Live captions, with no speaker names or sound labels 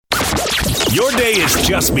Your day has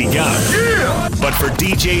just begun. Yeah! But for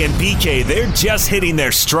DJ and PK, they're just hitting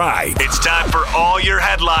their stride. It's time for all your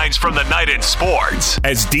headlines from the night in sports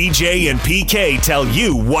as DJ and PK tell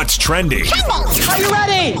you what's trending. Are you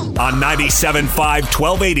ready? On 97.5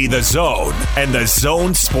 1280 The Zone and The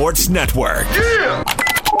Zone Sports Network. Yeah!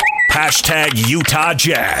 Hashtag Utah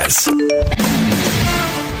Jazz.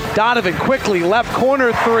 Donovan quickly, left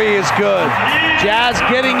corner three is good. Jazz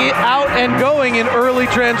getting it out and going in early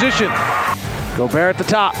transition. Gobert at the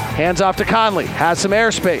top, hands off to Conley, has some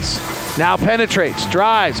airspace. Now penetrates,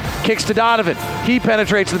 drives, kicks to Donovan. He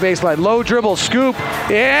penetrates the baseline, low dribble, scoop,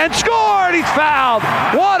 and scored! He's fouled!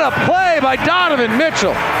 What a play by Donovan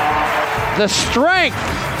Mitchell. The strength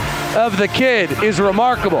of the kid is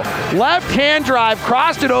remarkable. Left hand drive,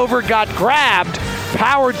 crossed it over, got grabbed,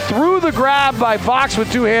 powered through the grab by Fox with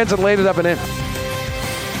two hands and laid it up and in.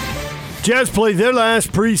 Jazz played their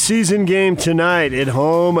last preseason game tonight at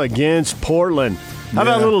home against Portland. How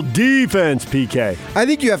about a little defense, PK? I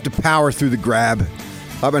think you have to power through the grab.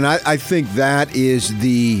 I mean, I think that is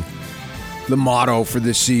the motto for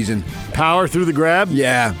this season. Power through the grab?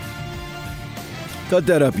 Yeah. Cut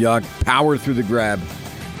that up, Yog. Power through the grab.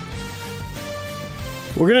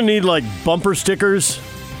 We're going to need, like, bumper stickers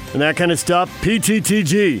and that kind of stuff.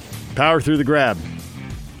 PTTG. Power through the grab.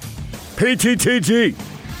 PTTG.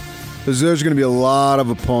 Because there's going to be a lot of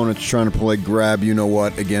opponents trying to play grab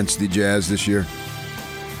you-know-what against the Jazz this year.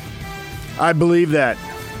 I believe that.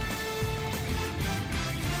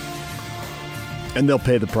 And they'll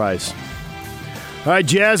pay the price. All right,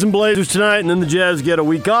 Jazz and Blazers tonight, and then the Jazz get a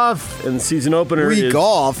week off, and the season opener is... Week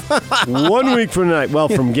off? 1 week from tonight. Well,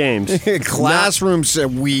 from games. Classroom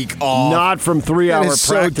said week off. Not from 3-hour that is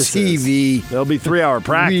practices. So TV. There'll be 3-hour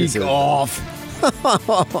practices. Week off.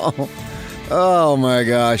 Oh, my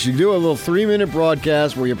gosh. You do a little 3-minute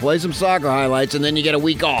broadcast where you play some soccer highlights, and then you get a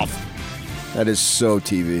week off. That is so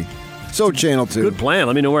TV. So Channel 2. Good plan.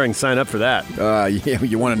 Let me know where I can sign up for that. Yeah,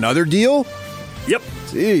 you want another deal? Yep.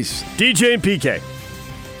 Jeez. DJ and PK.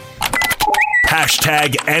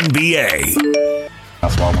 Hashtag NBA.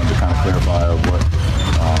 That's why I wanted to kind of clarify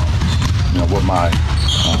what my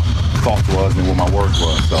thoughts was and what my words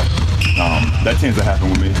was. So that tends to happen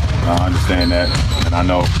with me. I understand that, and I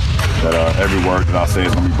know that every word that I say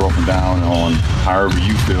is going to be broken down on however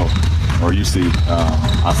you feel or you see.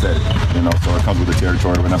 I said it, so it comes with the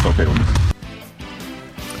territory, and that's okay with me.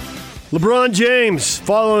 LeBron James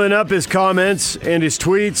following up his comments and his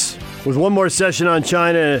tweets with one more session on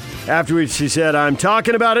China, after which he said, "I'm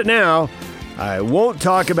talking about it now. I won't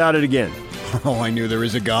talk about it again." Oh, I knew there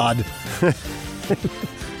is a God.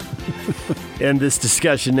 End this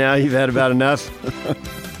discussion now. You've had about enough.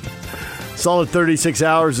 Solid 36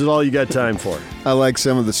 hours is all you got time for. I like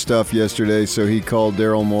some of the stuff yesterday. So he called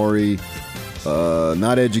Daryl Morey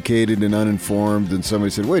not educated and uninformed, and somebody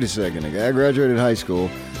said, wait a second, a guy graduated high school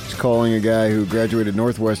is calling a guy who graduated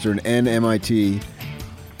Northwestern and MIT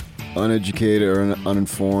uneducated or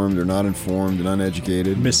uninformed or not informed and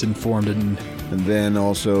uneducated. Misinformed. And then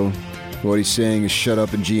also what he's saying is shut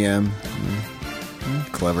up and GM.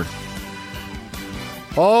 Clever.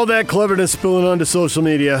 All that cleverness spilling onto social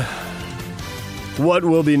media. What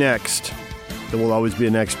will be next? There will always be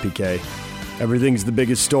a next, PK. Everything's the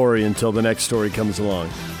biggest story until the next story comes along.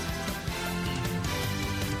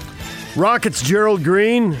 Rockets' Gerald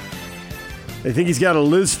Green. They think he's got a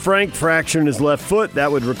Liz Frank fracture in his left foot.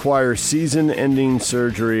 That would require season-ending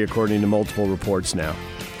surgery, according to multiple reports now.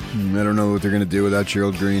 I don't know what they're going to do without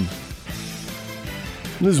Gerald Green.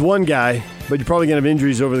 There's one guy, but you're probably going to have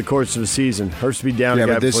injuries over the course of a season. Hurts to be down. Yeah, a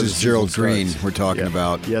guy but this before is the Gerald season Green starts. we're talking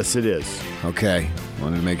about. Yes, it is. Okay.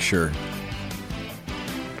 Wanted to make sure.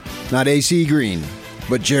 Not AC Green,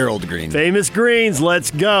 but Gerald Green. Famous Greens,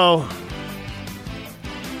 let's go.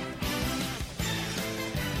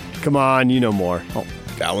 Come on, you know more. Oh,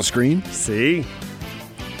 Dallas Green? See?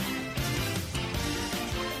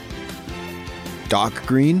 Doc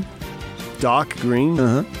Green? Doc Green?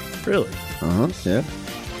 Uh-huh. Really? Uh-huh, yeah.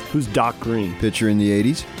 Who's Doc Green? Pitcher in the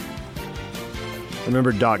 80s. I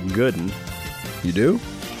remember Doc Gooden. You do?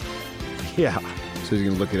 Yeah. So he's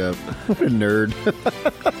going to look it up. What a nerd.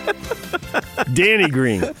 Danny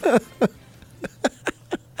Green.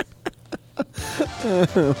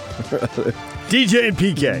 DJ and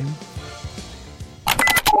PK.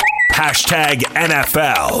 Hashtag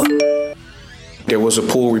NFL. There was a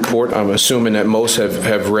pool report I'm assuming that most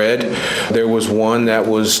have read. There was one that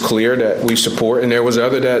was clear that we support, and there was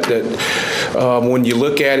other that when you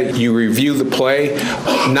look at it, you review the play,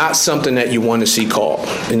 not something that you want to see called,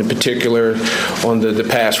 in particular on the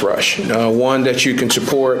pass rush. One that you can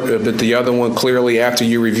support, but the other one clearly after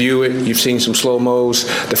you review it, you've seen some slow-mos,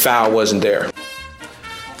 the foul wasn't there.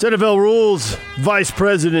 It's NFL Rules Vice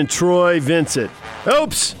President Troy Vincent.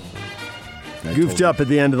 Oops! Goofed up at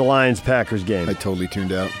the end of the Lions-Packers game. I totally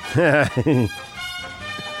tuned out. You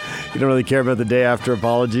don't really care about the day after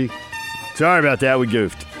apology? Sorry about that, we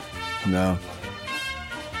goofed. No.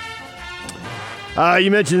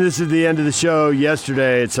 You mentioned this at the end of the show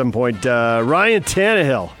yesterday at some point. Ryan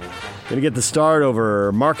Tannehill going to get the start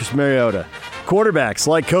over Marcus Mariota. Quarterbacks,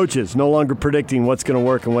 like coaches, no longer predicting what's going to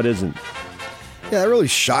work and what isn't. Yeah, that really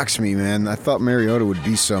shocks me, man. I thought Mariota would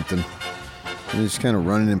be something. He's just kind of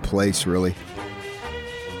running in place, really.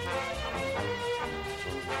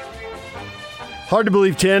 Hard to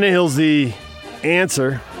believe Tannehill's the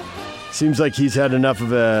answer. Seems like he's had enough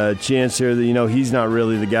of a chance here that, he's not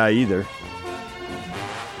really the guy either.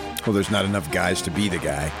 Well, there's not enough guys to be the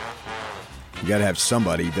guy. You got to have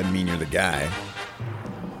somebody. Doesn't mean you're the guy.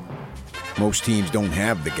 Most teams don't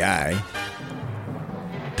have the guy.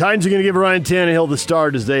 Titans are going to give Ryan Tannehill the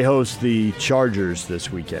start as they host the Chargers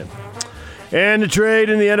this weekend. And the trade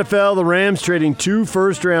in the NFL, the Rams trading 2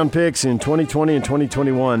 first-round picks in 2020 and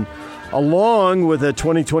 2021, along with a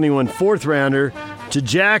 2021 fourth-rounder to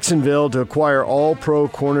Jacksonville to acquire all-pro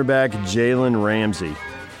cornerback Jalen Ramsey.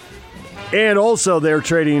 And also they're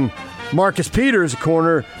trading Marcus Peters, a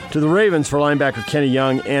corner, to the Ravens for linebacker Kenny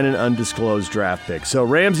Young and an undisclosed draft pick. So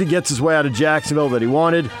Ramsey gets his way out of Jacksonville that he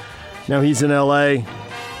wanted. Now he's in L.A.,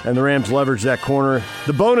 and the Rams leverage that corner.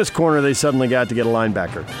 The bonus corner they suddenly got to get a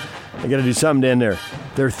linebacker. They got to do something to end their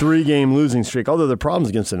 3-game losing streak. Although their problems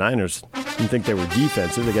against the Niners, I didn't think they were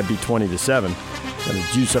defensive. They got beat 20-7. Got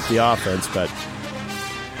to juice up the offense, but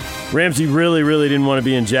Ramsey really, really didn't want to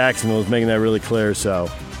be in Jacksonville. Was making that really clear, so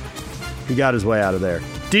he got his way out of there.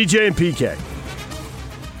 DJ and PK.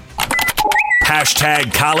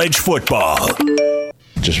 Hashtag college football.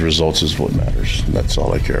 Just results is what matters. That's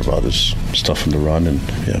all I care about is stuffing the run, and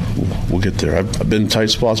we'll get there. I've been in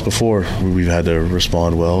tight spots before. We've had to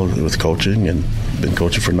respond well with coaching, and been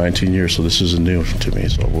coaching for 19 years, so this isn't new to me.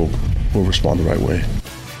 So we'll respond the right way.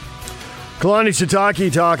 Kalani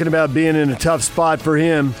Sitake talking about being in a tough spot for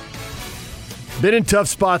him. Been in tough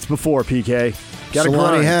spots before, PK. Got to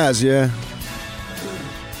grind. Solani has, yeah.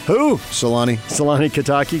 Who? Solani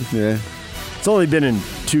Kitaki? Yeah. It's only been in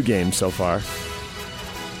 2 games so far.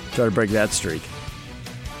 Try to break that streak.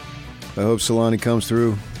 I hope Solani comes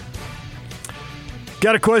through.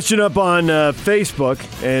 Got a question up on Facebook,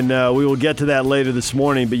 and we will get to that later this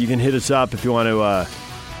morning, but you can hit us up if you want to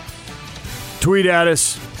tweet at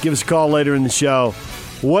us, give us a call later in the show.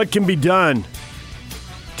 What can be done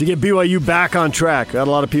to get BYU back on track? Got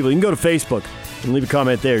a lot of people. You can go to Facebook and leave a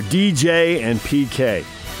comment there. DJ and PK.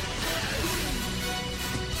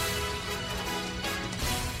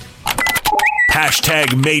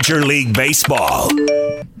 Hashtag Major League Baseball.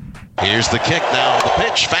 Here's the kick now. The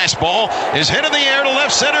pitch, fastball, is hit in the air to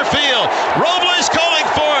left center field. Robles calling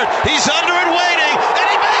for it. He's under and waiting, and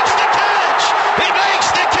he makes the catch! He makes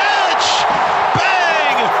the catch!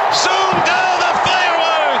 Bang! Zoom down the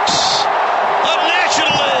fireworks! A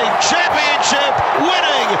National League championship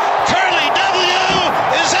winning Curly W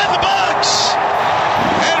is in the box!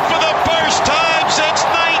 And for the first time since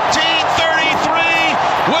 1933,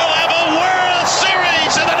 we'll have a World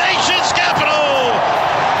Series in the nation's capital!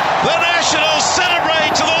 The Nationals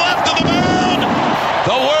celebrate to the left of the mound.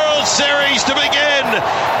 The World Series to begin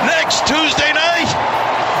next Tuesday night.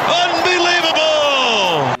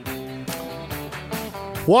 Unbelievable.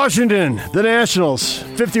 Washington, the Nationals,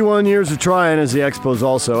 51 years of trying as the Expos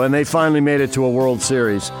also, and they finally made it to a World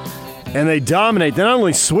Series. And they dominate. They not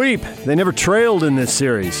only sweep, they never trailed in this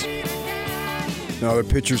series. No, the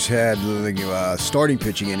pitchers had starting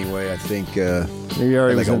pitching anyway. I think Maybe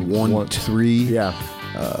already like a 1-3. Yeah.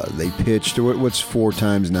 They pitched, what's 4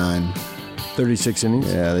 times 9? 36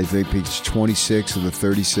 innings. Yeah, they pitched 26 of the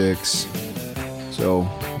 36. So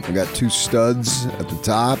I got 2 studs at the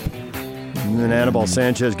top. And then Anibal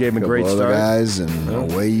Sanchez gave him a great other start. Guys,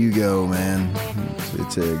 and away you go, man.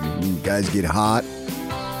 You guys get hot.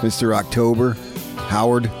 Mr. October,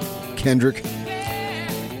 Howard, Kendrick.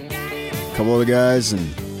 A couple other guys, and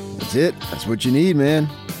that's it. That's what you need, man.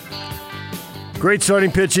 Great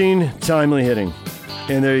starting pitching, timely hitting.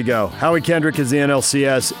 And there you go. Howie Kendrick is the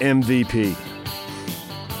NLCS MVP.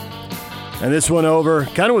 And this one over,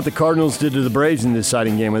 kind of what the Cardinals did to the Braves in this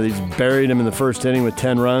deciding game, where they just buried them in the first inning with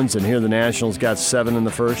 10 runs, and here the Nationals got 7 in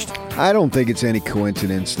the first. I don't think it's any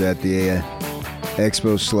coincidence that the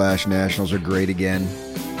Expos/Nationals are great again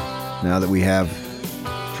now that we have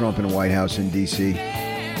Trump in the White House in D.C.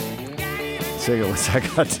 Sega, what's that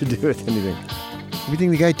got to do with anything? Everything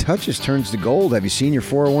the guy touches turns to gold. Have you seen your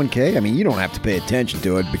 401k? I mean, you don't have to pay attention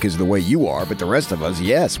to it because of the way you are, but the rest of us,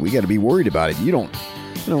 yes, we got to be worried about it. You don't.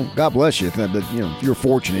 God bless you. If you're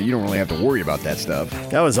fortunate, you don't really have to worry about that stuff.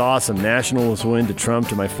 That was awesome. Nationals win to Trump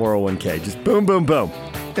to my 401k. Just boom, boom, boom.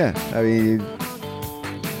 Yeah, I mean,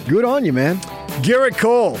 good on you, man. Garrett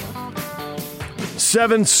Cole,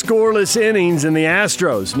 7 scoreless innings, and the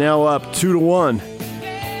Astros now up 2-1.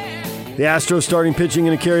 The Astros starting pitching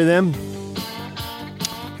going to carry them?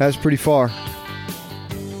 That's pretty far.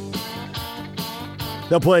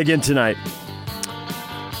 They'll play again tonight.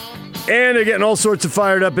 And they're getting all sorts of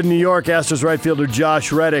fired up in New York. Astros right fielder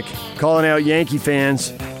Josh Reddick calling out Yankee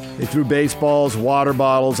fans. They threw baseballs, water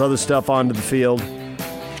bottles, other stuff onto the field.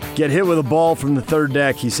 Get hit with a ball from the third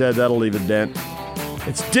deck, he said. That'll leave a dent.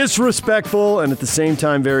 It's disrespectful and at the same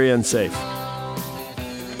time very unsafe.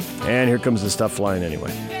 And here comes the stuff flying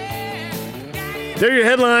anyway. There are your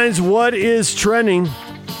headlines. What is trending?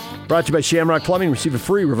 Brought to you by Shamrock Plumbing. Receive a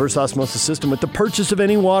free reverse osmosis system with the purchase of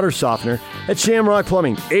any water softener at Shamrock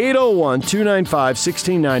Plumbing.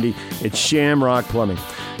 801-295-1690. It's Shamrock Plumbing.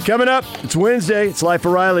 Coming up, it's Wednesday. It's Life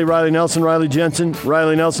of Riley. Riley Nelson, Riley Jensen.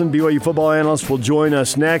 Riley Nelson, BYU football analyst, will join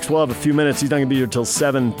us next. We'll have a few minutes. He's not going to be here until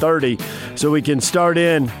 7:30, so we can start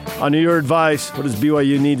in on your advice. What does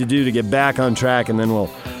BYU need to do to get back on track? And then we'll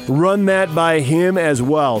run that by him as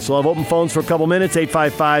well. So I'll have open phones for a couple minutes,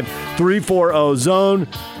 855-340-ZONE.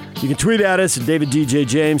 You can tweet at us at David DJ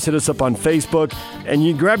James. Hit us up on Facebook. And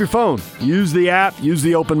you can grab your phone. Use the app. Use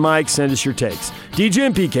the open mic. Send us your takes. DJ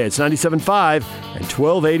and PK, it's 97.5 and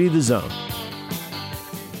 1280 The Zone.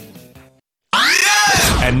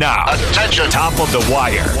 And now, attention, top of the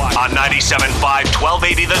wire on 97.5,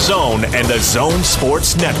 1280 The Zone and The Zone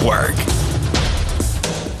Sports Network.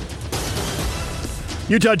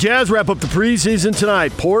 Utah Jazz wrap up the preseason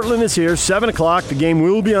tonight. Portland is here, 7 o'clock. The game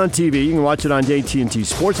will be on TV. You can watch it on AT&T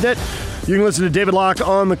Sportsnet. You can listen to David Locke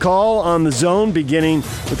on the call on The Zone, beginning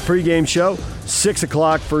with the pregame show. 6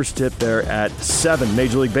 o'clock, first tip there at 7.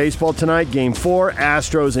 Major League Baseball tonight, Game 4,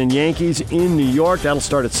 Astros and Yankees in New York. That'll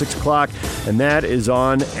start at 6 o'clock, and that is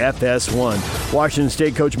on FS1. Washington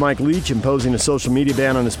State coach Mike Leach imposing a social media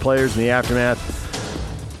ban on his players in the aftermath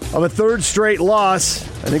of a third straight loss.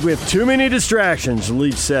 I think we have too many distractions,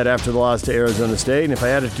 Leach said after the loss to Arizona State, and if I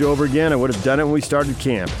had it to do over again, I would have done it when we started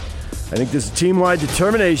camp. I think there's a team-wide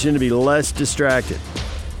determination to be less distracted.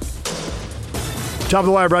 Top of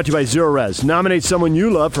the Wire brought to you by Zerorez. Nominate someone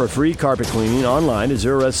you love for a free carpet cleaning online at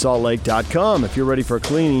ZerorezSaltLake.com. If you're ready for a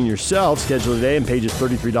cleaning yourself, schedule today and pay just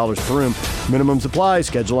 $33 per room. Minimums apply.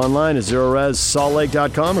 Schedule online at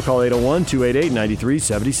ZerorezSaltLake.com or call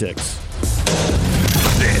 801-288-9376.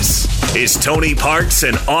 This is Tony Parks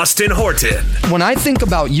and Austin Horton. When I think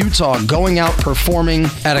about Utah going out performing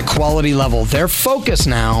at a quality level, their focus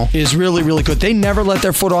now is really, really good. They never let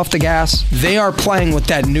their foot off the gas. They are playing with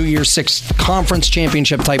that New Year's Six conference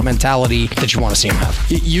championship type mentality that you want to see them have.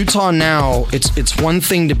 Utah now, it's one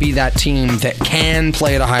thing to be that team that can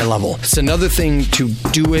play at a high level. It's another thing to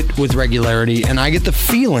do it with regularity, and I get the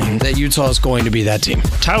feeling that Utah is going to be that team.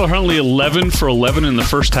 Tyler Huntley, 11 for 11 in the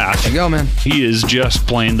first half. There you go, man. He is just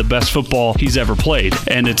playing the best football he's ever played,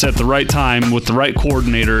 and it's at the right time with the right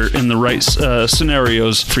coordinator in the right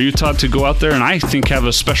scenarios for Utah to go out there and I think have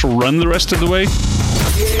a special run the rest of the way.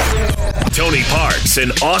 Tony Parks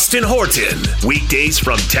and Austin Horton, weekdays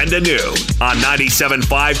from 10 to noon on 97.5,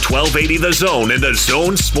 1280 The Zone and The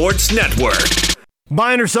Zone Sports Network.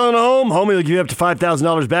 Buying or selling a home? Homie will give you up to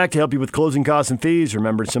 $5,000 back to help you with closing costs and fees.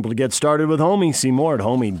 Remember, it's simple to get started with Homie. See more at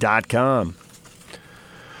homie.com.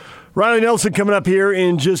 Riley Nelson coming up here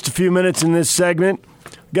in just a few minutes in this segment.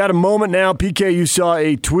 Got a moment now. PK, you saw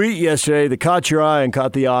a tweet yesterday that caught your eye and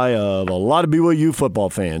caught the eye of a lot of BYU football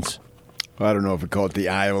fans. I don't know if it caught the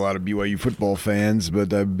eye of a lot of BYU football fans,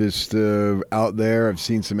 but I'm just out there. I've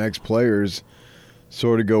seen some ex-players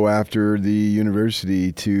sort of go after the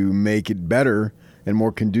university to make it better and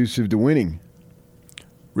more conducive to winning.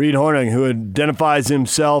 Reed Horning, who identifies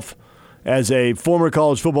himself as a former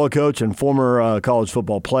college football coach and former college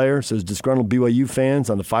football player, says disgruntled BYU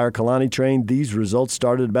fans on the Fire Kalani train. These results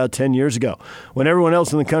started about 10 years ago. When everyone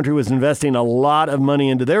else in the country was investing a lot of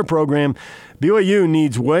money into their program, BYU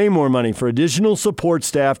needs way more money for additional support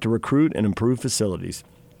staff to recruit and improve facilities.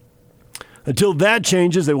 Until that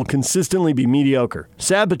changes, they will consistently be mediocre.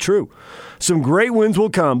 Sad but true. Some great wins will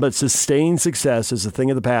come, but sustained success is a thing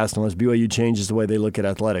of the past unless BYU changes the way they look at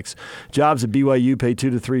athletics. Jobs at BYU pay 2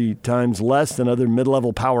 to 3 times less than other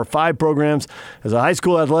mid-level Power 5 programs. As a high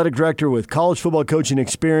school athletic director with college football coaching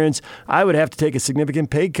experience, I would have to take a significant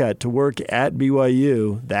pay cut to work at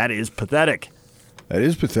BYU. That is pathetic. That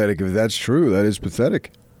is pathetic. If that's true, that is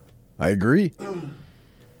pathetic. I agree.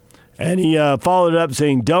 And he followed it up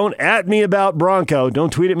saying, don't at me about Bronco.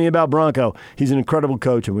 Don't tweet at me about Bronco. He's an incredible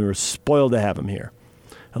coach, and we were spoiled to have him here.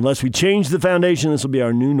 Unless we change the foundation, this will be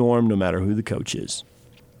our new norm, no matter who the coach is.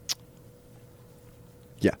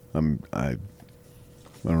 Yeah, I don't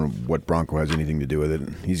know what Bronco has anything to do with it.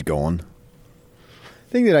 He's gone.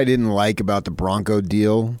 The thing that I didn't like about the Bronco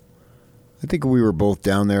deal, I think we were both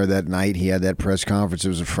down there that night. He had that press conference. It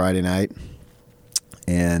was a Friday night.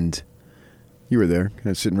 And you were there, kind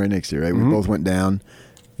of sitting right next to you, right? Mm-hmm. We both went down,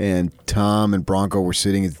 and Tom and Bronco were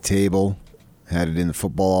sitting at the table, had it in the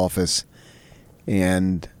football office,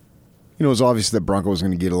 and it was obvious that Bronco was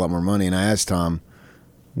going to get a lot more money. And I asked Tom,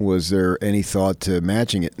 was there any thought to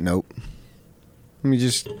matching it? Nope. I mean,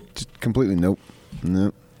 just completely nope.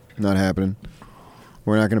 Nope, not happening.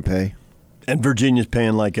 We're not going to pay. And Virginia's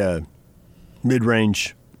paying like a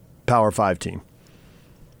mid-range Power 5 team.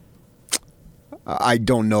 I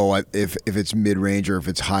don't know if it's mid-range or if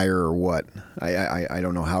it's higher or what. I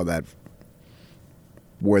don't know how that,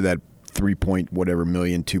 where that 3-point whatever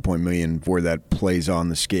million, 2-point million, where that plays on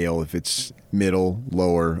the scale. If it's middle,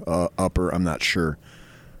 lower, upper, I'm not sure.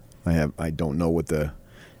 I don't know what the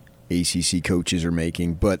ACC coaches are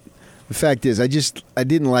making, but the fact is, I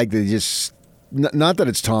didn't like the just. Not that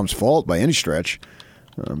it's Tom's fault by any stretch,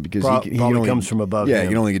 because he only comes from above. Yeah, him. he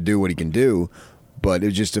can only do what he can do, but it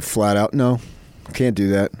was just a flat out no. Can't do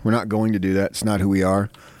that. We're not going to do that. It's not who we are.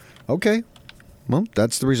 Okay. Well,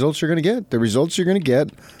 that's the results you're going to get. The results you're going to get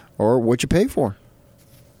are what you pay for.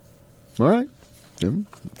 All right.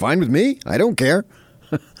 Fine with me. I don't care.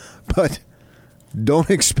 But don't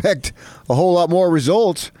expect a whole lot more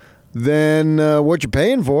results than what you're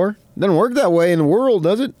paying for. It doesn't work that way in the world,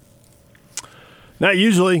 does it? Not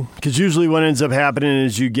usually, because usually what ends up happening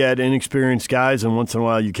is you get inexperienced guys, and once in a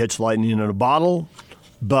while you catch lightning in a bottle.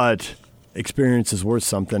 But experience is worth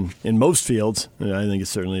something in most fields, and I think it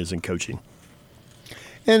certainly is in coaching.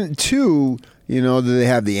 And two, they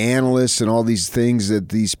have the analysts and all these things that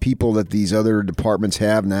these people that these other departments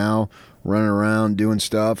have now running around doing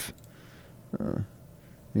stuff.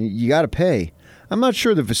 You got to pay. I'm not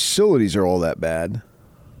sure the facilities are all that bad.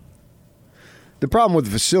 The problem with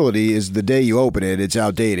the facility is the day you open it, it's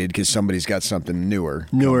outdated because somebody's got something newer.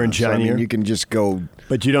 And shinier. So, you can just go.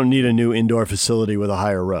 But you don't need a new indoor facility with a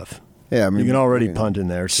higher roof. Yeah, you can already punt in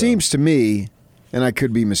there. So. Seems to me, and I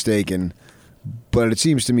could be mistaken, but it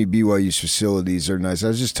seems to me BYU's facilities are nice. I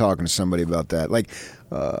was just talking to somebody about that. Like,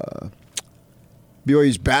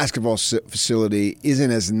 BYU's basketball facility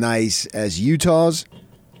isn't as nice as Utah's,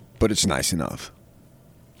 but it's nice enough.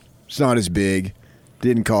 It's not as big,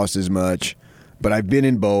 didn't cost as much, but I've been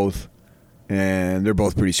in both, and they're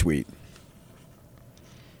both pretty sweet.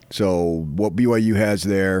 So what BYU has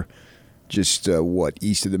there, just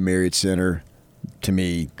east of the Marriott Center, to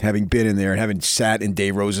me, having been in there and having sat in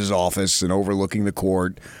Dave Rose's office and overlooking the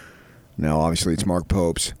court, now obviously it's Mark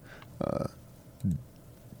Pope's,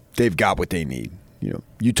 they've got what they need.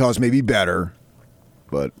 Utah's may be better,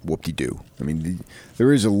 but whoop-de-doo. I mean,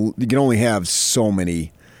 you can only have so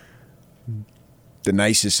many, the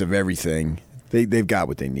nicest of everything. They've got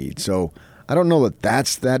what they need. So I don't know that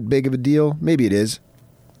that's that big of a deal. Maybe it is.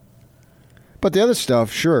 But the other stuff,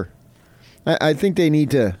 sure. I think they need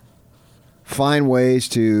to find ways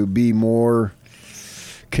to be more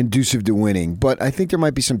conducive to winning. But I think there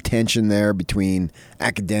might be some tension there between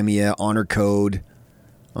academia, honor code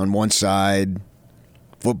on one side,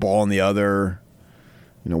 football on the other.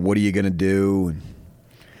 What are you going to do?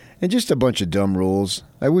 And just a bunch of dumb rules.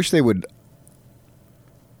 I wish they would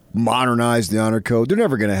modernize the honor code. They're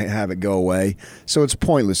never going to have it go away. So it's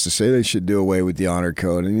pointless to say they should do away with the honor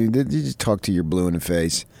code. I mean, you just talk to your blue in the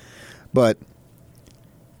face. But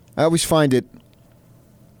I always find it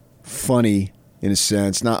funny, in a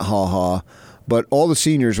sense, not ha-ha, but all the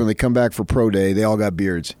seniors, when they come back for pro day, they all got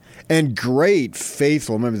beards. And great,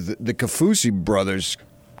 faithful. Remember, the Kafusi brothers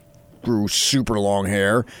grew super long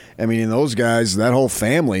hair. I mean, and those guys, that whole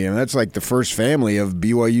family, and that's like the first family of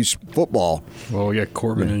BYU football. Well, we got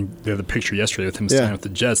Corbin, and they had the picture yesterday with him signing with the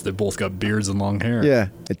Jets. They both got beards and long hair. Yeah.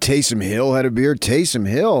 Taysom Hill had a beard. Taysom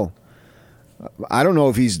Hill. I don't know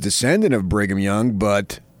if he's descendant of Brigham Young,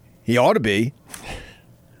 but he ought to be.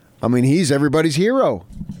 I mean, he's everybody's hero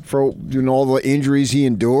for all the injuries he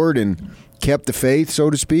endured and kept the faith, so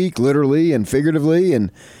to speak, literally and figuratively,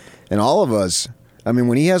 and all of us. I mean,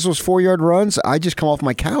 when he has those 4-yard runs, I just come off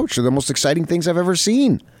my couch. They're the most exciting things I've ever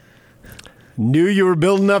seen. Knew you were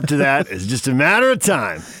building up to that. It's just a matter of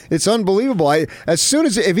time. It's unbelievable.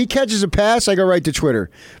 If he catches a pass, I go right to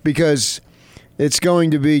Twitter because it's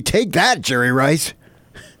going to be, take that, Jerry Rice.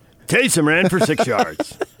 Taysom ran for 6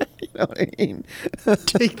 yards. You know what I mean?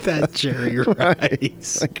 Take that, Jerry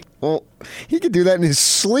Rice. Well, he could do that in his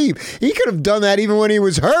sleep. He could have done that even when he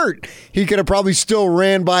was hurt. He could have probably still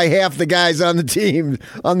ran by half the guys on the team,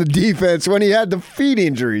 on the defense, when he had the feet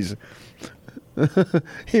injuries.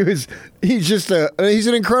 He's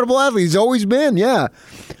an incredible athlete. He's always been, yeah.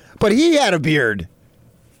 But he had a beard.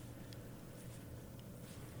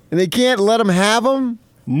 And they can't let him have him?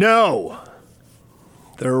 No.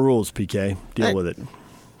 There are rules, PK. Deal with it.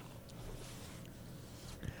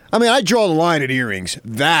 I mean, I draw the line at earrings.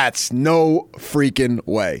 That's no freaking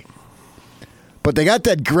way. But they got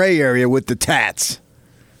that gray area with the tats.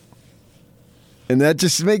 And that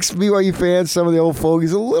just makes BYU fans, some of the old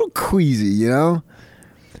fogies, a little queasy, you know?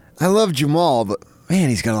 I love Jamal, but, man,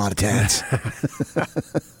 he's got a lot of tats.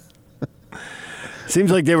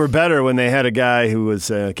 Seems like they were better when they had a guy who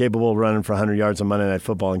was capable of running for 100 yards on Monday Night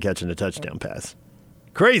Football and catching a touchdown pass.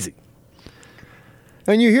 Crazy.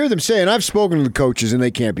 And you hear them say, and I've spoken to the coaches, and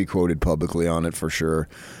they can't be quoted publicly on it for sure,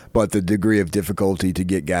 but the degree of difficulty to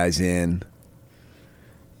get guys in.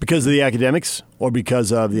 Because of the academics or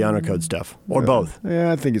because of the honor code stuff? Or both?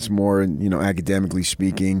 Yeah, I think it's more, academically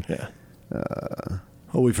speaking. Yeah.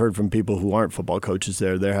 Well, we've heard from people who aren't football coaches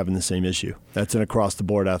there. They're having the same issue. That's an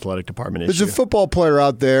across-the-board athletic department issue. There's a football player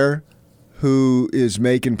out there who is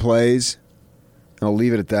making plays, and I'll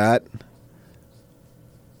leave it at that,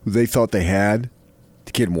 who they thought they had.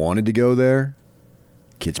 The kid wanted to go there.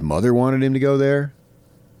 The kid's mother wanted him to go there,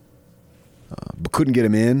 but couldn't get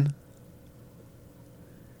him in.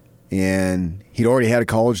 And he'd already had a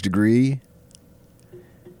college degree.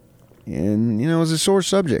 And, it was a sore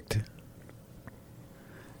subject.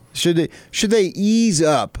 Should they ease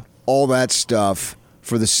up all that stuff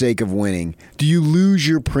for the sake of winning? Do you lose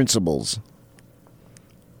your principles?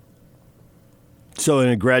 So in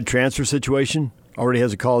a grad transfer situation, already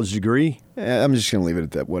has a college degree? I'm just going to leave it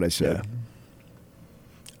at that, what I said. Yeah.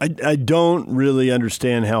 I don't really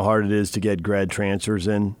understand how hard it is to get grad transfers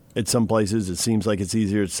in. At some places, it seems like it's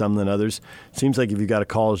easier at some than others. It seems like if you've got a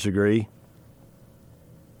college degree,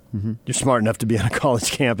 you're smart enough to be on a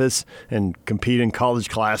college campus and compete in college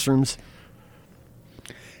classrooms.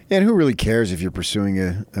 And who really cares if you're pursuing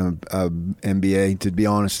a MBA, to be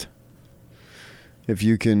honest? If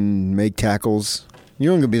you can make tackles,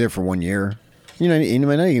 you're only going to be there for 1 year. You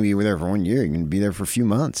might not even be there for 1 year. You're going to be there for a few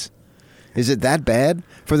months. Is it that bad?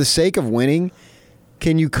 For the sake of winning,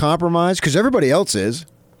 can you compromise? Because everybody else is.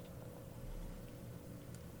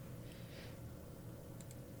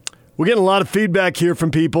 We're getting a lot of feedback here from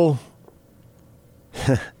people.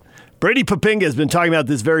 Brady Papinga has been talking about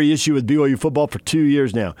this very issue with BYU football for 2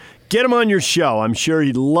 years now. Get him on your show. I'm sure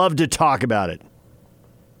he'd love to talk about it.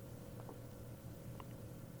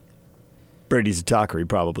 Brady's a talker. He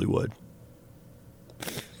probably would.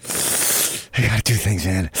 I got to do things,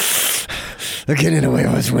 man. They're getting in the way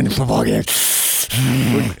of us winning football games.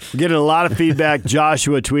 We're getting a lot of feedback.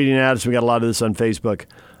 Joshua tweeting at us. We got a lot of this on Facebook.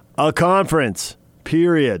 A conference,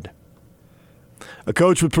 period. A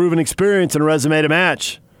coach with proven experience and a resume to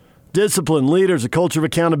match. Discipline, leaders, a culture of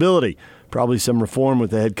accountability. Probably some reform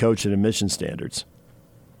with the head coach and admission standards.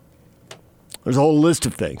 There's a whole list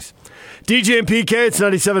of things. DJ and PK, it's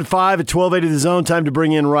 97.5 at 1280 The Zone. Time to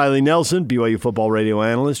bring in Riley Nelson, BYU football radio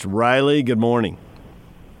analyst. Riley, good morning.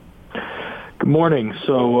 Good morning.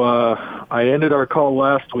 So I ended our call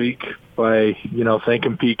last week by,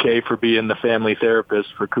 thanking PK for being the family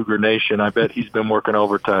therapist for Cougar Nation. I bet he's been working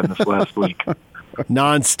overtime this last week.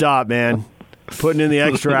 Non-stop, man. Putting in the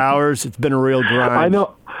extra hours. It's been a real grind.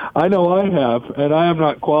 I know I have, and I am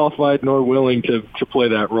not qualified nor willing to play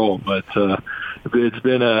that role, but it's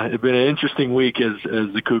been an interesting week as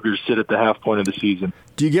the Cougars sit at the half point of the season.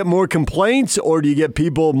 Do you get more complaints, or do you get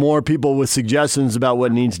more people with suggestions about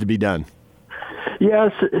what needs to be done? Yeah,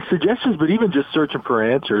 suggestions, but even just searching for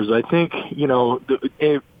answers. I think,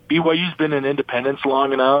 BYU's been in independence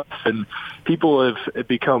long enough, and people have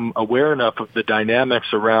become aware enough of the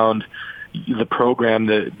dynamics around the program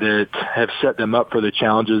that have set them up for the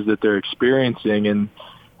challenges that they're experiencing,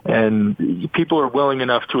 and people are willing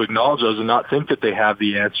enough to acknowledge those and not think that they have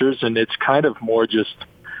the answers. And it's kind of more just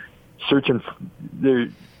searching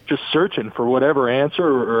for whatever answer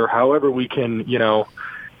or however we can,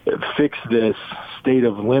 fix this state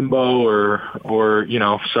of limbo or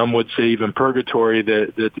some would say even purgatory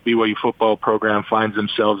that the BYU football program finds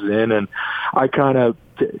themselves in. And my kind of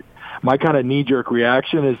knee-jerk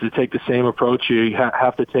reaction is to take the same approach you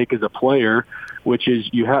have to take as a player, which is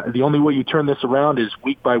the only way you turn this around is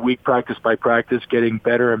week by week, practice by practice, getting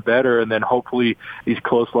better and better, and then hopefully these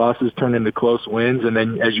close losses turn into close wins, and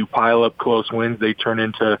then as you pile up close wins, they turn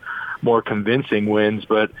into more convincing wins.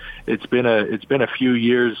 But it's been a few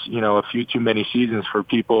years, a few too many seasons for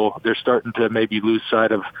people. They're starting to maybe lose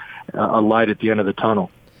sight of a light at the end of the tunnel.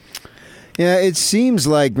 Yeah, it seems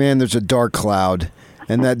like, man, there's a dark cloud.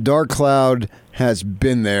 And that dark cloud has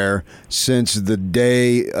been there since the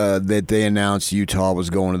day that they announced Utah was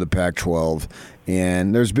going to the Pac-12.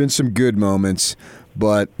 And there's been some good moments,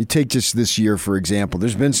 but you take just this year, for example.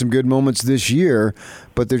 There's been some good moments this year,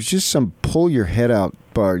 but there's just some pull your hair out,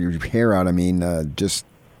 just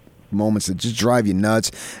moments that just drive you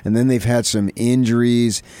nuts. And then they've had some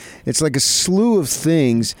injuries. It's like a slew of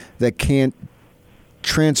things that can't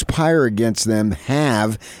transpire against them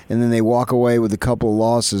and then they walk away with a couple of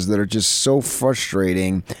losses that are just so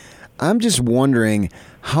frustrating. I'm just wondering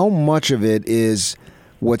how much of it is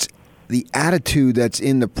what's the attitude that's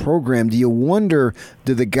in the program. Do you wonder,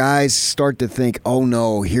 do the guys start to think, oh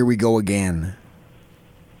no, here we go again?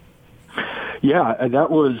 Yeah, that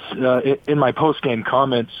was in my post-game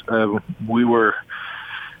comments. We were,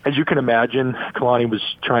 as you can imagine, Kalani was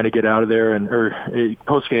trying to get out of there, or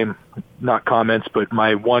post-game, not comments, but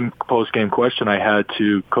my one post-game question I had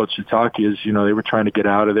to Coach Sitake is, they were trying to get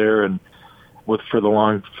out of there and for the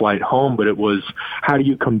long flight home, but it was, how do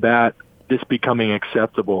you combat this becoming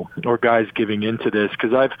acceptable or guys giving into this?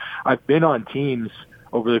 Because I've been on teams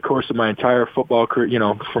over the course of my entire football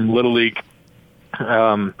career, from Little League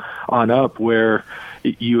on up, where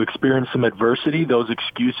you experience some adversity. Those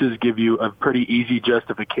excuses give you a pretty easy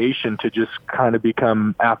justification to just kind of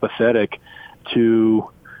become apathetic to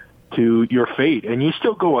your fate. And you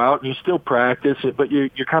still go out and you still practice it, but you're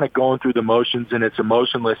kind of going through the motions and it's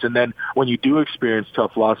emotionless. And then when you do experience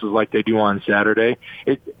tough losses like they do on Saturday,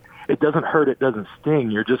 it doesn't hurt, it doesn't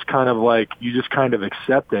sting. You're just kind of you just kind of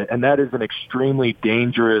accept it. And that is an extremely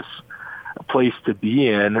dangerous place to be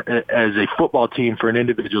in as a football team for an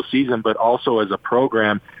individual season, but also as a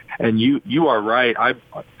program. And you are right.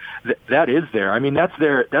 That is there. I mean, that's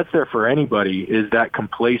there for anybody, is that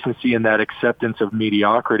complacency and that acceptance of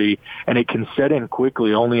mediocrity. And it can set in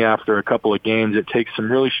quickly only after a couple of games. It takes some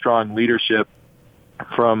really strong leadership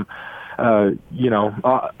from,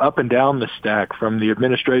 up and down the stack, from the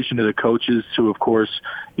administration to the coaches to, of course,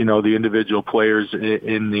 the individual players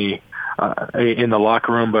in the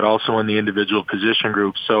locker room, but also in the individual position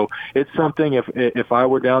groups. So it's something, if I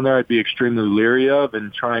were down there, I'd be extremely leery of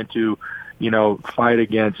and trying to, fight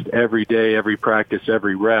against every day, every practice,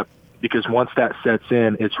 every rep, because once that sets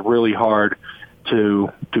in, it's really hard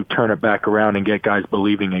to turn it back around and get guys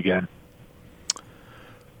believing again.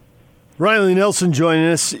 Riley Nelson joining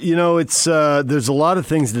us. It's there's a lot of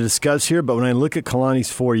things to discuss here, but when I look at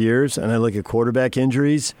Kalani's 4 years and I look at quarterback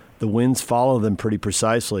injuries, the wins follow them pretty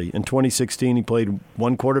precisely. In 2016, he played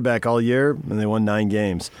one quarterback all year, and they won 9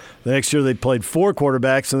 games. The next year, they played 4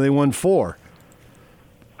 quarterbacks, and they won 4.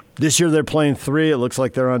 This year, they're playing 3. It looks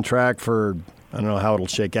like they're on track for, I don't know how it'll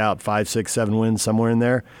shake out, 5, 6, 7 wins, somewhere in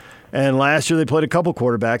there. And last year, they played a couple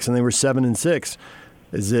quarterbacks, and they were 7-6.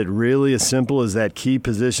 Is it really as simple as that key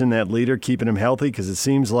position, that leader, keeping him healthy? Because it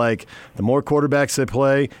seems like the more quarterbacks they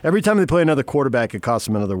play, every time they play another quarterback, it costs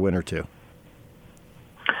them another win or 2.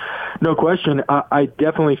 No question. I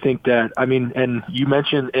definitely think that. I mean, and you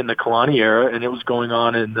mentioned in the Kalani era, and it was going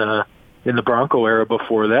on in the Bronco era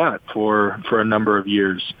before that for a number of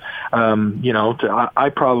years.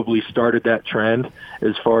 I probably started that trend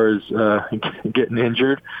as far as getting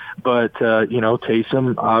injured, but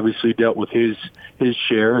Taysom obviously dealt with his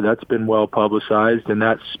share. That's been well publicized, and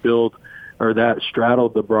that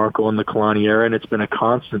straddled the Bronco and the Kalani era, and it's been a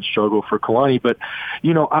constant struggle for Kalani. But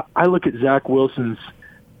I look at Zach Wilson's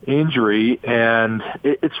injury, and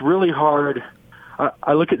it's really hard.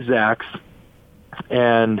 I look at Zach's,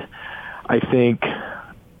 and I think,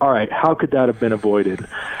 all right, how could that have been avoided?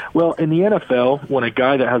 Well, in the NFL, when a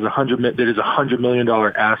guy that is $100 million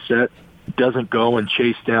asset doesn't go and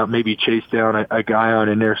chase down a guy on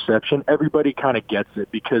an interception, everybody kind of gets it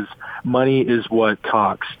because money is what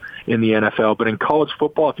talks in the NFL. But in college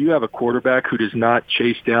football, if you have a quarterback who does not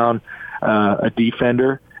chase down a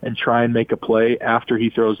defender and try and make a play after he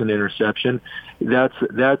throws an interception, that's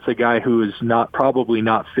a guy who is probably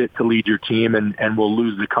not fit to lead your team and will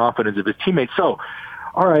lose the confidence of his teammates. So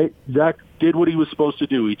all right, Zach did what he was supposed to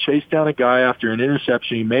do. He chased down a guy after an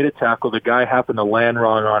interception. He made a tackle. The guy happened to land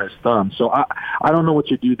wrong on his thumb. So I don't know what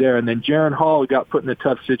you do there. And then Jaren Hall got put in a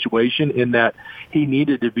tough situation in that he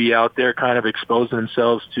needed to be out there kind of exposing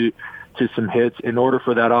themselves to some hits in order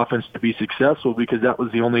for that offense to be successful, because that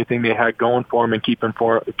was the only thing they had going for him and keeping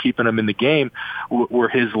him in the game were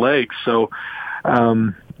his legs. So,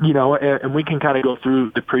 and we can kind of go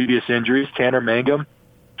through the previous injuries. Tanner Mangum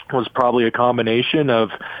was probably a combination of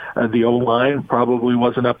the O-line probably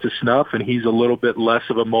wasn't up to snuff, and he's a little bit less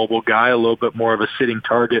of a mobile guy, a little bit more of a sitting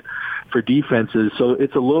target for defenses. So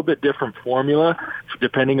it's a little bit different formula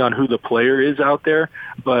depending on who the player is out there.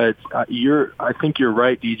 But I think you're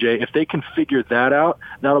right, DJ. If they can figure that out,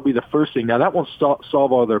 that'll be the first thing. Now, that won't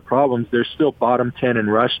solve all their problems. They're still bottom 10 in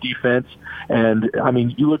rush defense. And, I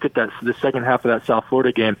mean, you look at the second half of that South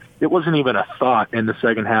Florida game, it wasn't even a thought in the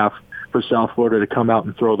second half for South Florida to come out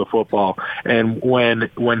and throw the football. And when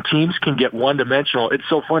teams can get one-dimensional, it's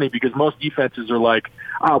so funny because most defenses are like,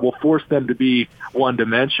 we'll force them to be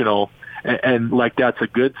one-dimensional, and like that's a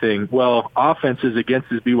good thing. Well, offenses against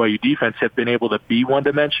this BYU defense have been able to be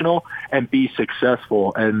one-dimensional and be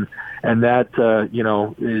successful, and that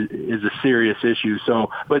is a serious issue.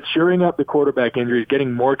 So, but shoring up the quarterback injuries,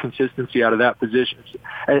 getting more consistency out of that position,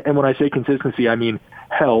 and when I say consistency, I mean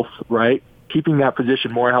health, right? Keeping that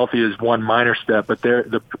position more healthy is one minor step, but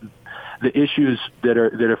the issues that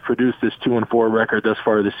have produced this 2-4 record thus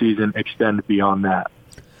far this season extend beyond that.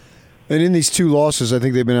 And in these two losses, I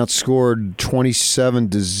think they've been outscored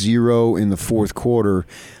 27-0 in the fourth quarter.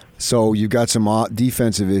 So you've got some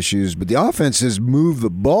defensive issues, but the offense has moved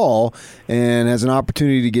the ball and has an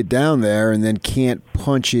opportunity to get down there and then can't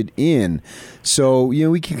punch it in. So,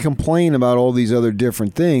 we can complain about all these other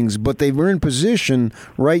different things, but they were in position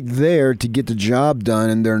right there to get the job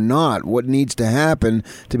done, and they're not. What needs to happen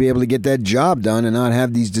to be able to get that job done and not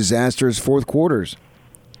have these disastrous fourth quarters?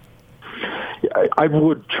 I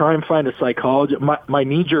would try and find a psychologist. My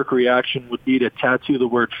knee-jerk reaction would be to tattoo the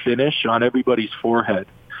word finish on everybody's forehead.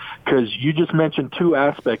 Because you just mentioned two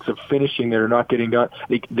aspects of finishing that are not getting done.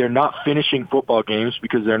 They're not finishing football games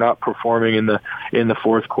because they're not performing in the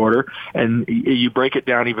fourth quarter. And you break it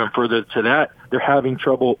down even further to that, they're having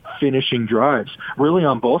trouble finishing drives, really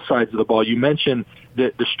on both sides of the ball. You mentioned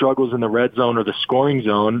the struggles in the red zone or the scoring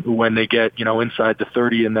zone when they get, inside the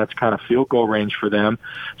 30, and that's kind of field goal range for them.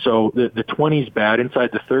 So the 20 is bad,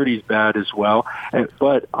 inside the 30 is bad as well.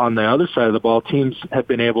 But on the other side of the ball, teams have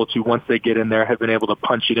been able to, once they get in there, have been able to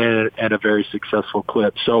punch it in at a very successful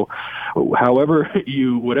clip. So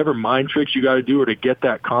whatever mind tricks you got to do or to get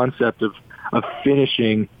that concept of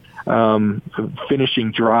finishing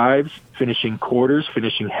drives, finishing quarters,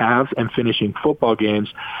 finishing halves, and finishing football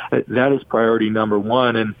games, that is priority number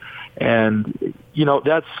one. And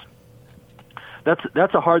that's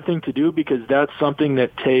a hard thing to do because that's something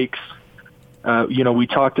that takes, we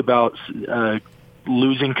talked about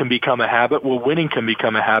losing can become a habit. Well, winning can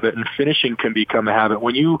become a habit, and finishing can become a habit.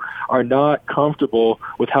 When you are not comfortable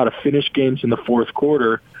with how to finish games in the fourth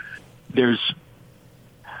quarter, there's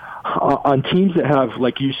on teams that have,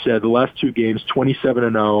 like you said, the last two games,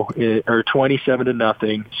 27-0 or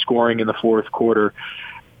 27-0 scoring in the fourth quarter.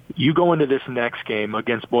 You go into this next game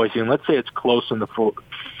against Boise, and let's say it's close in the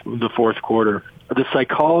fourth quarter. The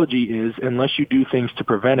psychology is, unless you do things to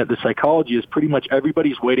prevent it, the psychology is pretty much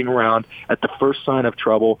everybody's waiting around at the first sign of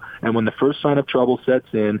trouble, and when the first sign of trouble sets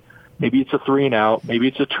in, maybe it's a 3-and-out, maybe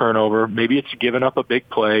it's a turnover, maybe it's giving up a big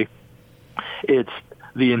play. It's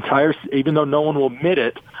the entire, even though no one will admit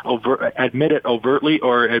it overtly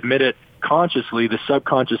or admit it consciously, the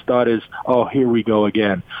subconscious thought is, oh, here we go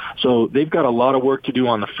again. So they've got a lot of work to do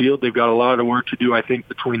on the field. They've got a lot of work to do, I think,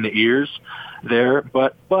 between the ears there.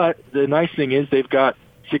 But the nice thing is they've got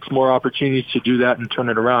 6 more opportunities to do that and turn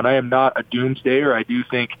it around. I am not a doomsdayer. I do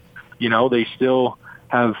think, they still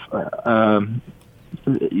have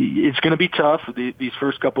it's going to be tough, these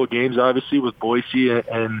first couple of games, obviously, with Boise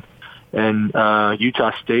and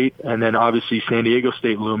Utah State, and then obviously San Diego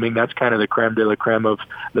State looming. That's kind of the creme de la creme of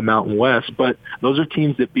the Mountain West. But those are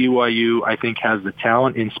teams that BYU, I think, has the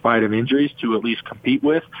talent, in spite of injuries, to at least compete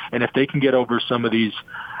with. And if they can get over some of these,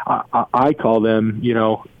 I call them,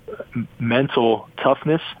 mental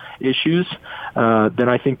toughness issues, then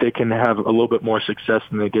I think they can have a little bit more success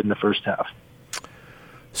than they did in the first half.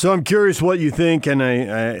 So I'm curious what you think, and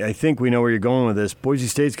I think we know where you're going with this. Boise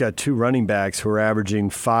State's got 2 running backs who are averaging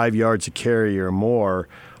 5 yards a carry or more.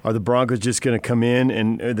 Are the Broncos just going to come in,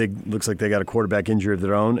 and looks like they got a quarterback injury of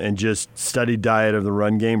their own, and just study diet of the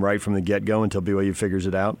run game right from the get-go until BYU figures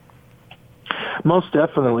it out? Most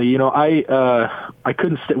definitely. You know, I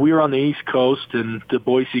couldn't we were on the East Coast, and the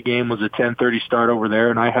Boise game was a 10:30 start over there,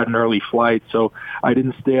 and I had an early flight, so I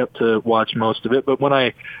didn't stay up to watch most of it. But when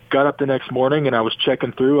I got up the next morning and I was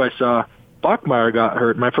checking through, I saw Bachmeier got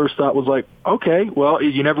hurt. My first thought was like, okay, well,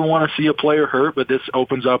 you never want to see a player hurt, but this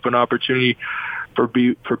opens up an opportunity for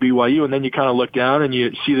BYU. And then you kind of look down and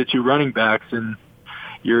you see the two running backs, and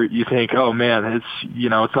you think, oh man,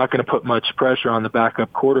 it's not going to put much pressure on the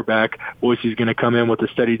backup quarterback. Boise's going to come in with a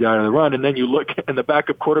steady diet of the run. And then you look, and the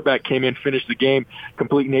backup quarterback came in, finished the game,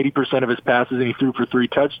 completing 80% of his passes, and he threw for 3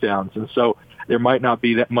 touchdowns. And so there might not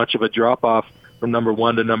be that much of a drop off from number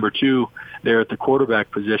 1 to number 2 there at the quarterback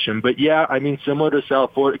position. But yeah, I mean, similar to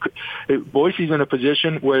South Florida, Boise's in a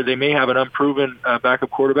position where they may have an unproven backup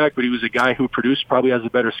quarterback, but he was a guy who produced, probably has a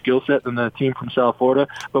better skill set than the team from South Florida.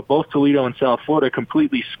 But both Toledo and South Florida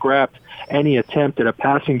completely scrapped any attempt at a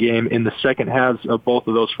passing game in the second halves of both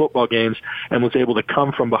of those football games and was able to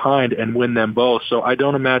come from behind and win them both. So I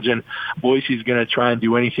don't imagine Boise's going to try and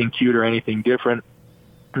do anything cute or anything different.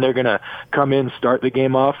 They're going to come in, start the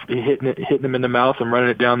game off, hitting them in the mouth and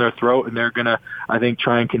running it down their throat, and they're going to, I think,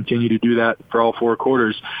 try and continue to do that for all 4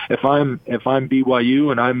 quarters. If I'm BYU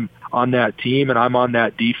and I'm on that team and I'm on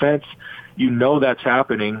that defense, you know that's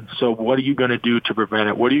happening. So what are you going to do to prevent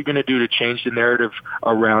it? What are you going to do to change the narrative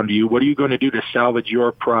around you? What are you going to do to salvage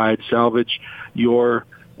your pride, salvage your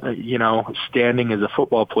standing as a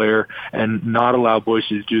football player, and not allow Boise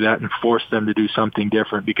to do that and force them to do something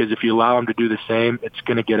different? Because if you allow them to do the same, it's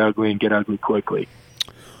going to get ugly and get ugly quickly.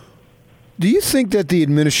 Do you think that the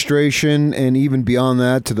administration, and even beyond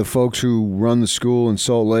that to the folks who run the school in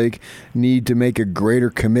Salt Lake, need to make a greater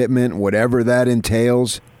commitment, whatever that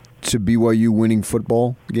entails, to BYU winning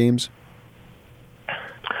football games?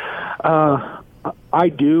 I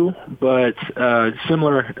do, but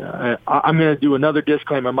similar. I'm going to do another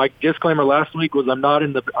disclaimer. My disclaimer last week was I'm not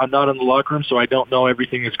in the locker room, so I don't know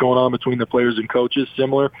everything that's going on between the players and coaches.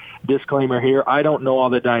 Similar disclaimer here. I don't know all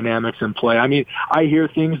the dynamics in play. I mean, I hear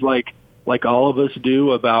things like all of us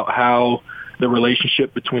do about how the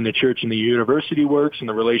relationship between the church and the university works, and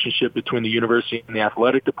the relationship between the university and the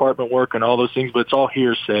athletic department work, and all those things. But it's all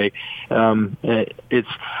hearsay.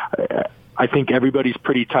 I think everybody's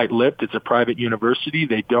pretty tight-lipped. It's a private university.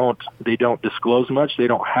 They don't disclose much. They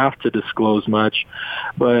don't have to disclose much.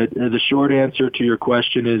 But the short answer to your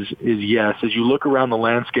question is yes. As you look around the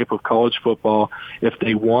landscape of college football, if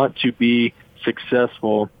they want to be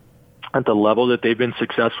successful at the level that they've been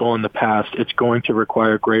successful in the past, it's going to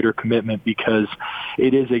require greater commitment, because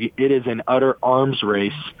it is an utter arms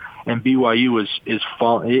race. And BYU is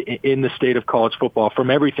in the state of college football, from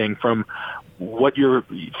everything from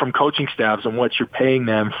from coaching staffs and what you're paying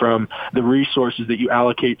them, from the resources that you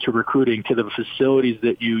allocate to recruiting, to the facilities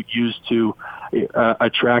that you use to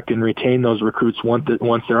attract and retain those recruits once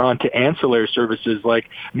they're on, to ancillary services like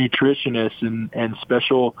nutritionists and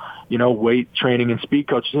special, weight training and speed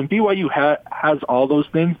coaches. And BYU has all those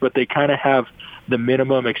things, but they kind of have the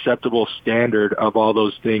minimum acceptable standard of all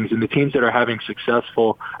those things. And the teams that are having success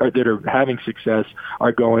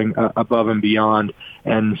are going above and beyond.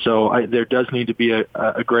 And so there does need to be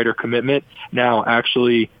a greater commitment. Now,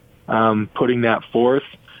 actually putting that forth,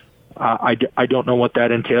 I don't know what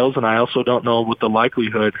that entails, and I also don't know what the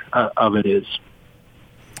likelihood of it is.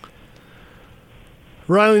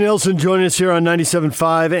 Riley Nelson joining us here on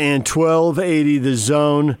 97.5 and 1280 The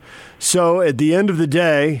Zone. So at the end of the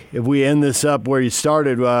day, if we end this up where you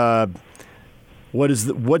started,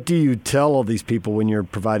 what do you tell all these people when you're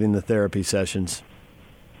providing the therapy sessions?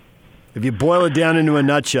 If you boil it down into a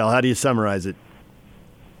nutshell, how do you summarize it?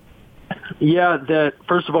 Yeah, that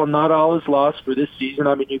first of all, not all is lost for this season.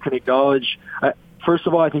 I mean, you can acknowledge. First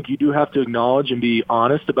of all, I think you do have to acknowledge and be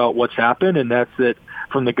honest about what's happened, and that's that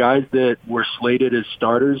from the guys that were slated as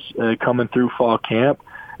starters coming through fall camp,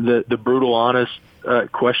 the brutal, honest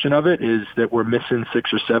question of it is that we're missing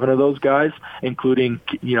 6 or 7 of those guys, including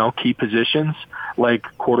key positions like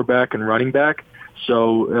quarterback and running back.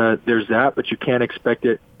 So there's that, but you can't expect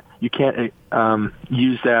it. You can't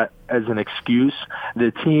use that as an excuse.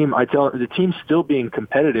 The team's still being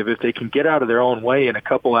competitive. If they can get out of their own way in a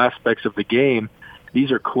couple aspects of the game,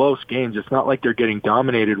 these are close games. It's not like they're getting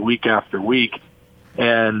dominated week after week.